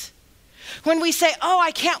lives. When we say, oh,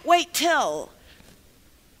 I can't wait till,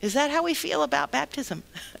 is that how we feel about baptism?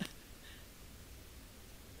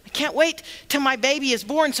 I can't wait till my baby is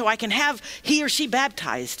born so I can have he or she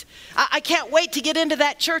baptized. I can't wait to get into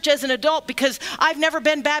that church as an adult because I've never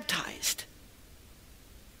been baptized.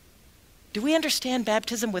 Do we understand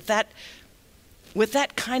baptism with that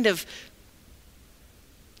kind of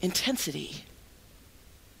intensity,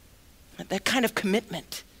 that kind of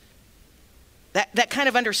commitment, that kind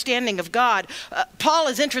of understanding of God? Paul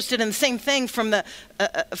is interested in the same thing from the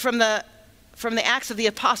Acts of the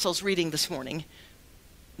Apostles reading this morning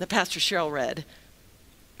that Pastor Cheryl read.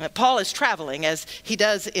 Paul is traveling, as he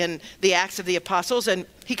does in the Acts of the Apostles, and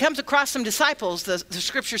he comes across some disciples, the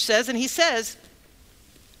scripture says, and he says,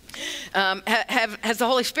 has the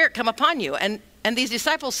Holy Spirit come upon you? And these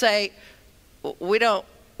disciples say, we don't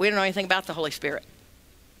know anything about the Holy Spirit.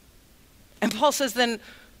 And Paul says, then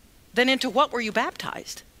into what were you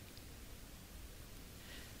baptized?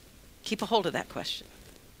 Keep a hold of that question.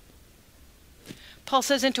 Paul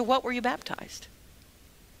says, into what were you baptized?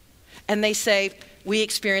 And they say, we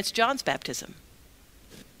experienced John's baptism.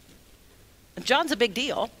 And John's a big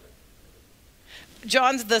deal.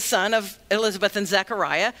 John's the son of Elizabeth and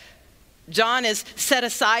Zechariah. John is set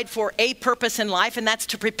aside for a purpose in life, and that's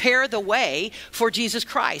to prepare the way for Jesus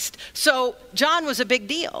Christ. So John was a big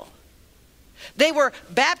deal. They were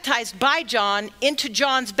baptized by John into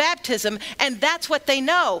John's baptism, and that's what they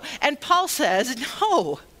know. And Paul says,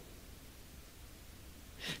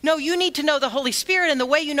 no, you need to know the Holy Spirit, and the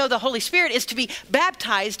way you know the Holy Spirit is to be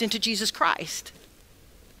baptized into Jesus Christ.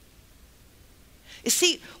 You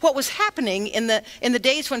see, what was happening in the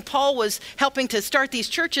days when Paul was helping to start these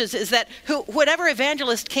churches is that whatever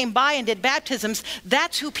evangelist came by and did baptisms,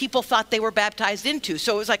 that's who people thought they were baptized into.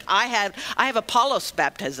 So it was like, I have Apollos'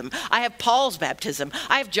 baptism, I have Paul's baptism,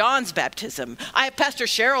 I have John's baptism, I have Pastor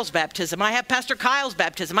Cheryl's baptism, I have Pastor Kyle's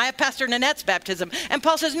baptism, I have Pastor Nanette's baptism. And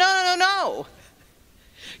Paul says, no.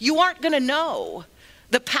 You aren't going to know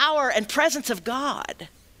the power and presence of God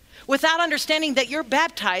without understanding that you're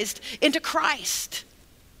baptized into Christ.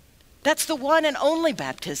 That's the one and only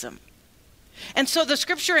baptism. And so the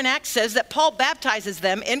scripture in Acts says that Paul baptizes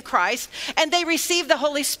them in Christ, and they receive the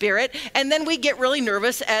Holy Spirit, and then we get really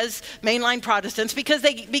nervous as mainline Protestants because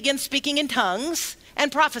they begin speaking in tongues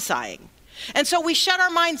and prophesying. And so we shut our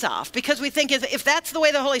minds off because we think if that's the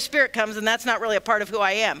way the Holy Spirit comes, then that's not really a part of who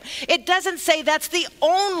I am. It doesn't say that's the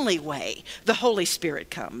only way the Holy Spirit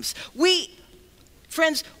comes.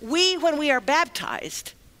 Friends, when we are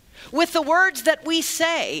baptized, with the words that we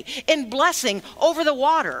say in blessing over the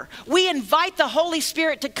water, we invite the Holy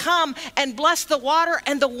Spirit to come and bless the water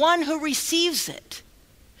and the one who receives it,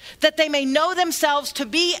 that they may know themselves to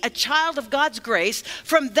be a child of God's grace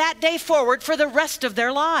from that day forward for the rest of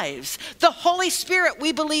their lives. The Holy Spirit,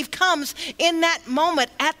 we believe, comes in that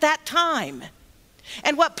moment at that time.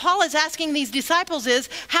 And what Paul is asking these disciples is,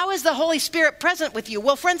 how is the Holy Spirit present with you?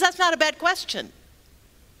 Well, friends, that's not a bad question.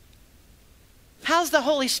 How's the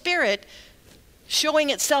Holy Spirit showing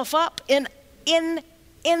itself up in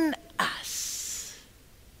us?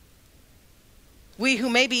 We who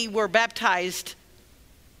maybe were baptized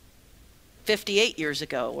 58 years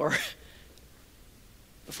ago or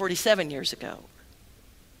 47 years ago,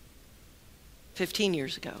 15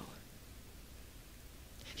 years ago.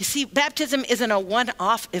 You see, baptism isn't a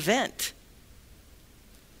one-off event.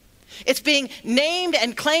 It's being named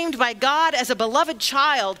and claimed by God as a beloved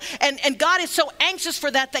child. And God is so anxious for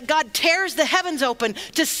that God tears the heavens open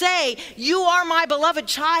to say, you are my beloved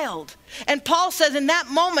child. And Paul says in that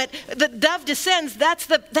moment, the dove descends, that's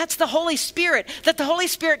the Holy Spirit, that the Holy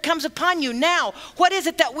Spirit comes upon you. Now, what is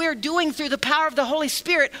it that we're doing through the power of the Holy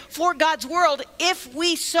Spirit for God's world if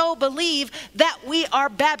we so believe that we are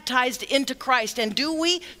baptized into Christ? And do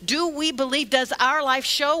we believe, does our life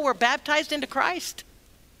show we're baptized into Christ?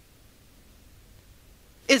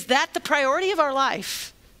 Is that the priority of our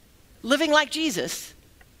life? Living like Jesus?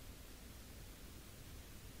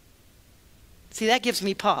 See, that gives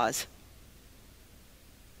me pause.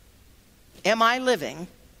 Am I living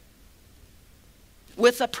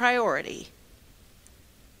with a priority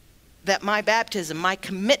that my baptism, my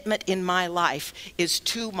commitment in my life is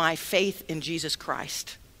to my faith in Jesus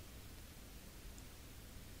Christ?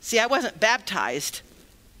 See, I wasn't baptized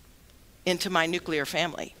into my nuclear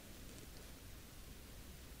family.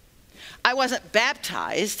 I wasn't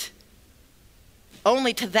baptized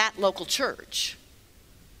only to that local church.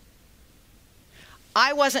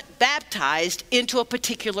 I wasn't baptized into a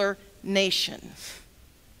particular nation.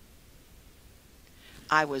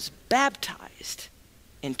 I was baptized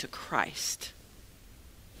into Christ,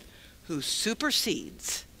 who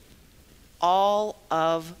supersedes all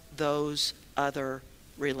of those other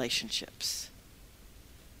relationships.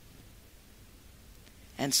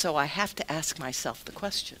 And so I have to ask myself the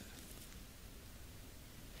question,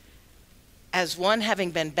 as one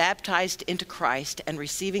having been baptized into Christ and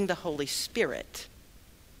receiving the Holy Spirit,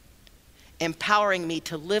 empowering me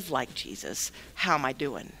to live like Jesus, how am I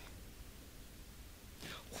doing?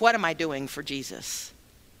 What am I doing for Jesus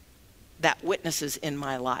that witnesses in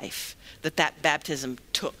my life that baptism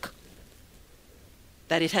took,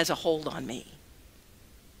 that it has a hold on me,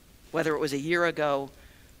 whether it was a year ago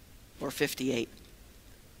or 58?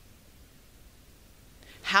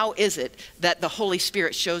 How is it that the Holy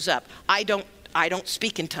Spirit shows up? I don't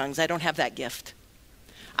speak in tongues. I don't have that gift.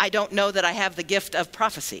 I don't know that I have the gift of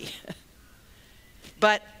prophecy.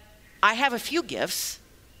 But I have a few gifts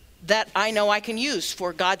that I know I can use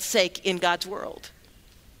for God's sake in God's world.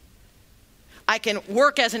 I can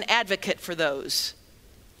work as an advocate for those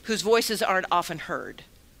whose voices aren't often heard,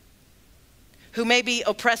 who may be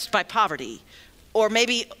oppressed by poverty, or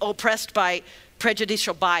maybe oppressed by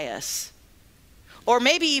prejudicial bias, or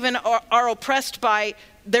maybe even are oppressed by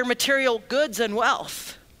their material goods and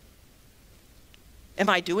wealth. Am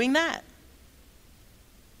I doing that?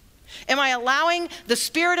 Am I allowing the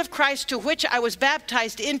Spirit of Christ to which I was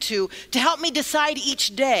baptized into to help me decide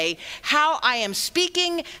each day how I am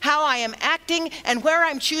speaking, how I am acting, and where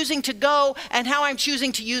I'm choosing to go, and how I'm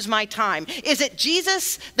choosing to use my time? Is it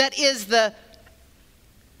Jesus that is the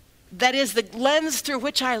lens through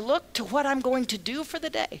which I look to what I'm going to do for the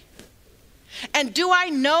day? And do I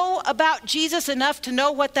know about Jesus enough to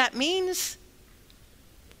know what that means?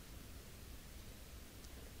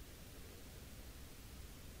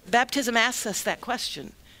 Baptism asks us that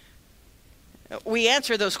question. We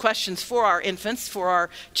answer those questions for our infants, for our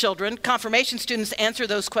children. Confirmation students answer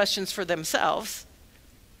those questions for themselves.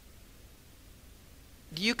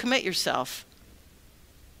 Do you commit yourself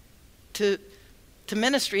to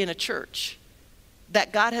ministry in a church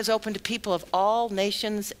that God has opened to people of all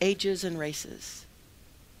nations, ages, and races?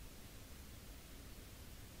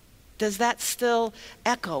 Does that still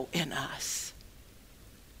echo in us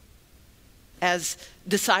as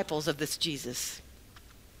disciples of this Jesus?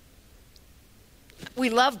 We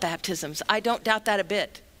love baptisms. I don't doubt that a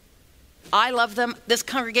bit. I love them. This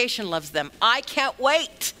congregation loves them. I can't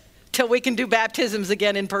wait till we can do baptisms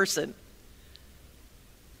again in person.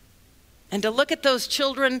 And to look at those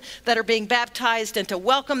children that are being baptized and to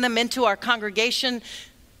welcome them into our congregation.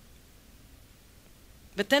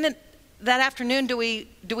 But then that afternoon, do we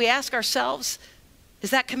ask ourselves,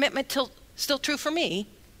 is that commitment still true for me?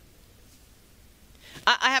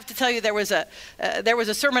 I have to tell you, there was a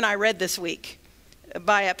sermon I read this week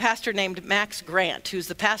by a pastor named Max Grant, who's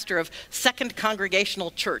the pastor of Second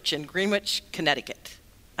Congregational Church in Greenwich, Connecticut.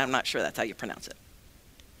 I'm not sure that's how you pronounce it.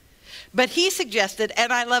 But he suggested,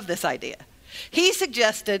 and I love this idea, he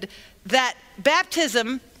suggested that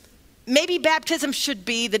maybe baptism should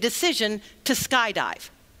be the decision to skydive,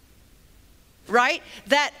 right?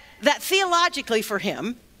 That theologically for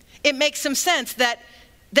him, it makes some sense that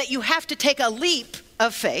you have to take a leap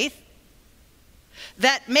of faith,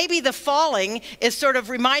 that maybe the falling is sort of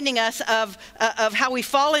reminding us of how we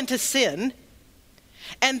fall into sin,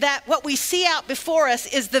 and that what we see out before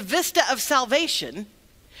us is the vista of salvation,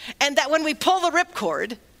 and that when we pull the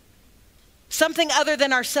ripcord, something other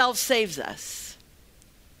than ourselves saves us.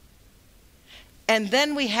 And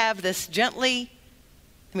then we have this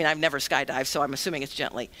I've never skydived, so I'm assuming it's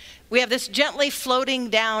gently. We have this gently floating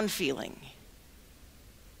down feeling.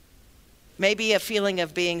 Maybe a feeling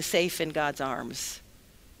of being safe in God's arms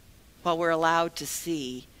while we're allowed to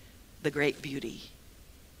see the great beauty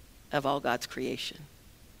of all God's creation.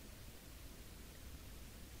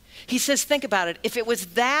 He says, think about it. If it was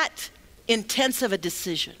that intense of a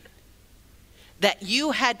decision that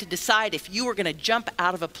you had to decide if you were going to jump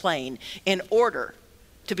out of a plane in order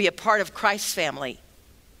to be a part of Christ's family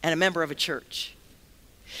and a member of a church,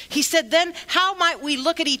 he said, then how might we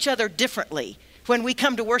look at each other differently when we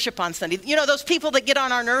come to worship on Sunday? You know, those people that get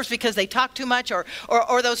on our nerves because they talk too much, or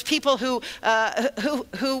those people who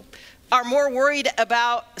are more worried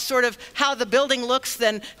about sort of how the building looks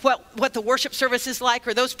than what the worship service is like,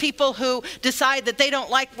 or those people who decide that they don't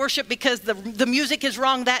like worship because the music is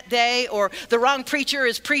wrong that day, or the wrong preacher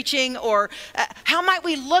is preaching, or how might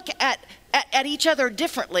we look at each other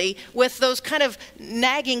differently with those kind of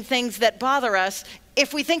nagging things that bother us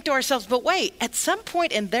if we think to ourselves, but wait, at some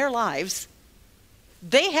point in their lives,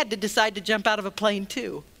 they had to decide to jump out of a plane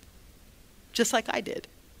too, just like I did.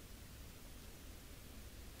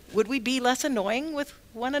 Would we be less annoying with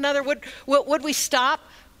one another? Would we stop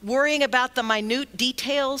worrying about the minute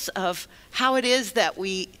details of how it is that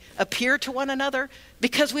we appear to one another?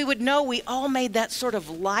 Because we would know we all made that sort of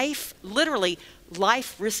literally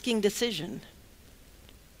life-risking decision.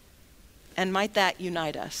 And might that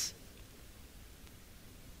unite us?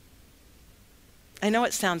 I know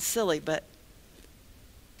it sounds silly, but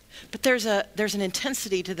there's an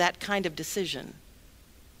intensity to that kind of decision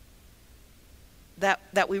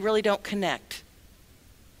that we really don't connect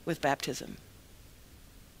with baptism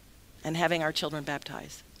and having our children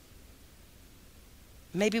baptized.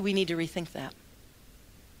 Maybe we need to rethink that.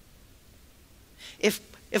 If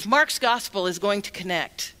Mark's gospel is going to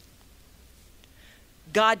connect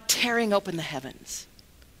God tearing open the heavens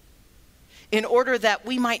in order that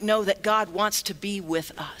we might know that God wants to be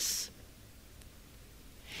with us,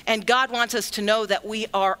 and God wants us to know that we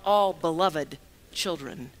are all beloved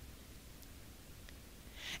children.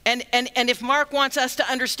 And if Mark wants us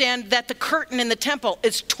to understand that the curtain in the temple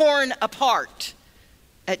is torn apart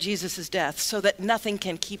at Jesus' death so that nothing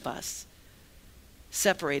can keep us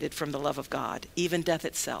separated from the love of God, even death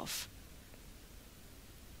itself,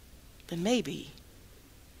 then maybe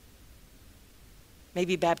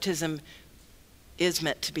baptism is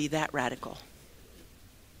meant to be that radical,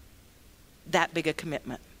 that big a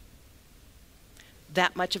commitment,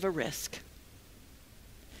 that much of a risk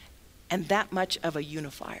and that much of a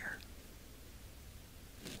unifier,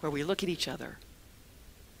 where we look at each other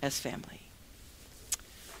as family.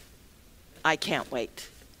 I can't wait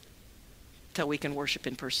till we can worship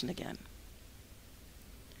in person again.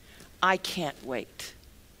 I can't wait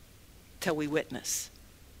till we witness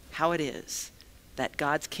how it is that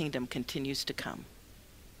God's kingdom continues to come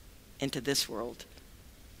into this world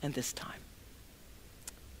and this time.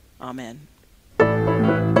 Amen.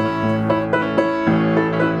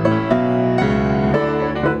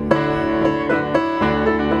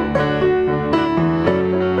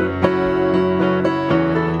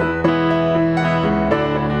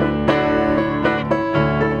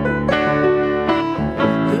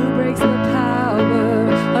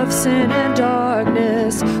 Sin and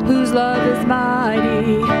darkness, whose love is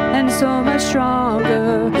mighty and so much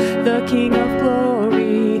stronger, the King of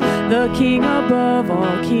glory, the King above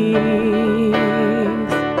all kings,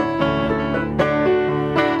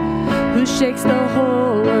 who shakes the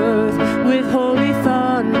whole earth with holy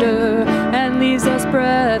thunder and leaves us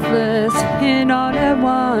breathless in awe and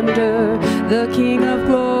wonder, the King of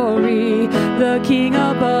glory, the King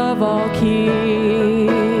above all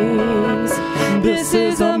kings. This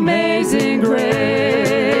is amazing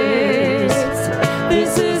grace.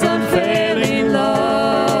 This is unfailing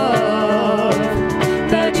love,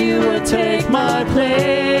 that you would take my place,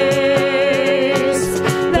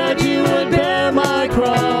 that you would bear my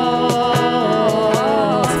cross.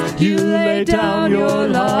 You laid down your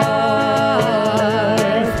life,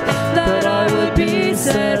 that I would be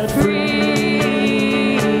set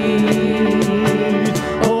free.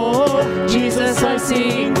 Oh, Jesus, I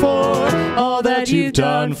sing for all that you've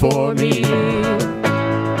done for me.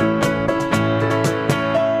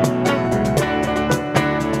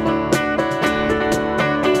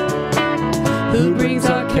 Who brings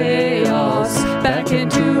our chaos back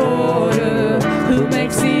into order, who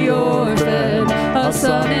makes the orphan a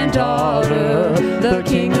son and daughter, the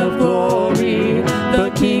King of glory, the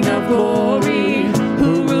King of glory,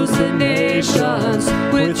 who rules the nations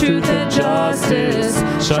with truth and justice,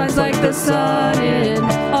 shines like the sun in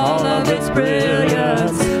all of its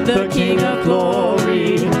brilliance, the King of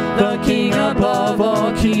glory, the King above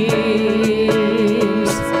all kings.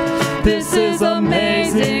 This is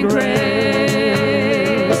amazing grace.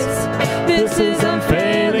 This is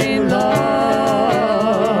unfailing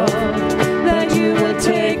love, that you would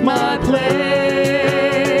take my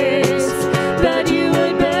place, that you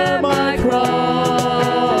would bear my cross.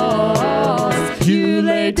 You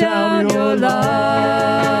laid down your life,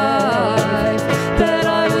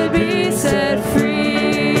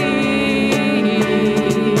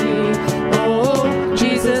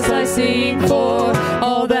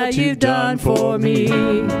 you've done for me.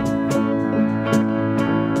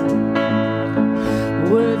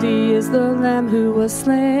 Worthy is the Lamb who was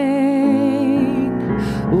slain.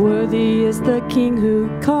 Worthy is the King who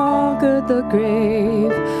conquered the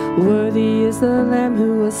grave. Worthy is the Lamb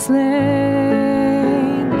who was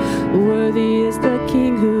slain. Worthy is the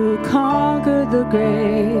King who conquered the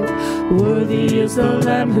grave. Worthy is the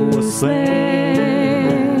Lamb who was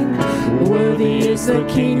slain. Worthy is the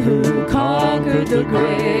King who conquered the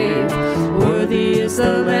grave. Worthy is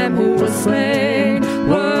the Lamb who was slain.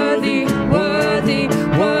 Worthy, worthy,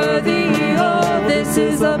 worthy. Oh, this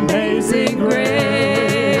is amazing grace.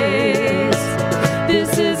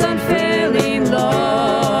 This is unfailing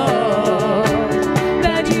love,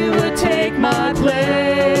 that you would take my place,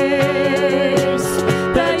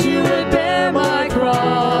 that you would bear my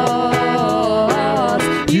cross.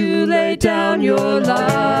 You laid down your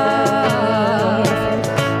life,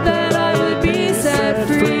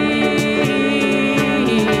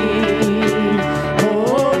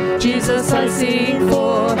 I sing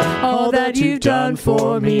for all that you've done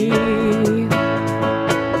for me.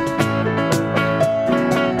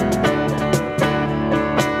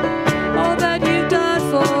 All that you've done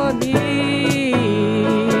for me.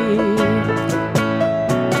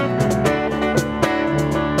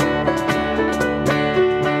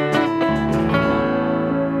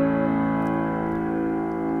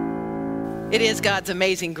 It is God's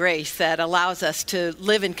amazing grace that allows us to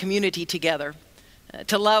live in community together,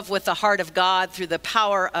 to love with the heart of God through the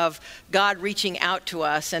power of God reaching out to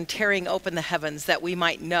us and tearing open the heavens that we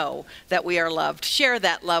might know that we are loved. Share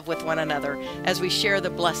that love with one another as we share the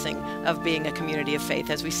blessing of being a community of faith,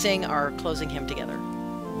 as we sing our closing hymn together.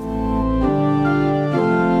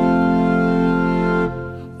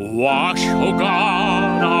 Wash, O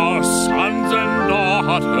God, our sons and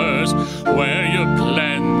daughters, where your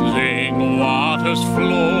cleansing waters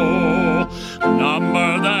flow.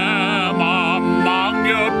 Number them among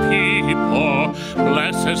your people,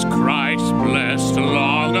 bless as Christ blessed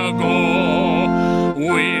long ago.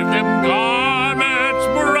 Weave them garments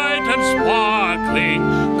bright and sparkling,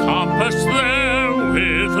 compass them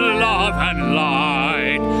with love and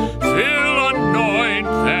light. Fill, anoint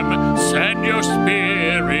them, send your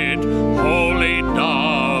Spirit, holy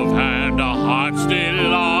dove and a heart's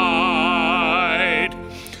delight.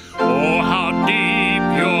 Oh, how deep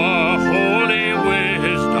your holy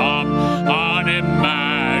wisdom,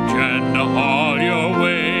 unimagined all your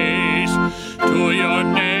ways. To your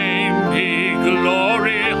name be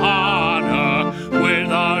glory, honor, with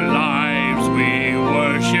our lives we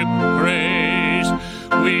worship, praise.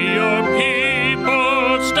 We your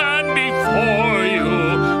people stand before you,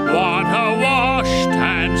 water washed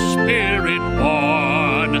and spirit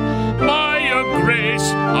born. By your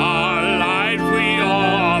grace our lives we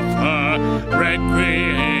offer,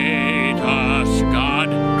 recreate us, God,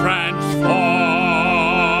 transform.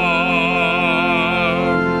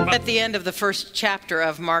 At the end of the first chapter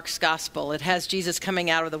of Mark's gospel, it has Jesus coming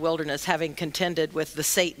out of the wilderness having contended with the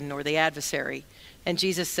Satan or the adversary. And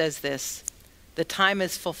Jesus says this, "The time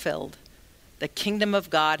is fulfilled. The kingdom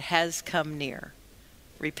of God has come near.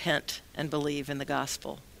 Repent and believe in the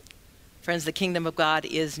gospel." Friends, the kingdom of God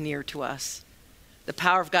is near to us. The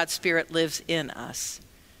power of God's Spirit lives in us.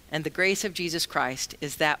 And the grace of Jesus Christ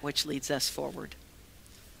is that which leads us forward.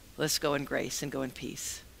 Let's go in grace and go in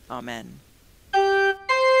peace. Amen.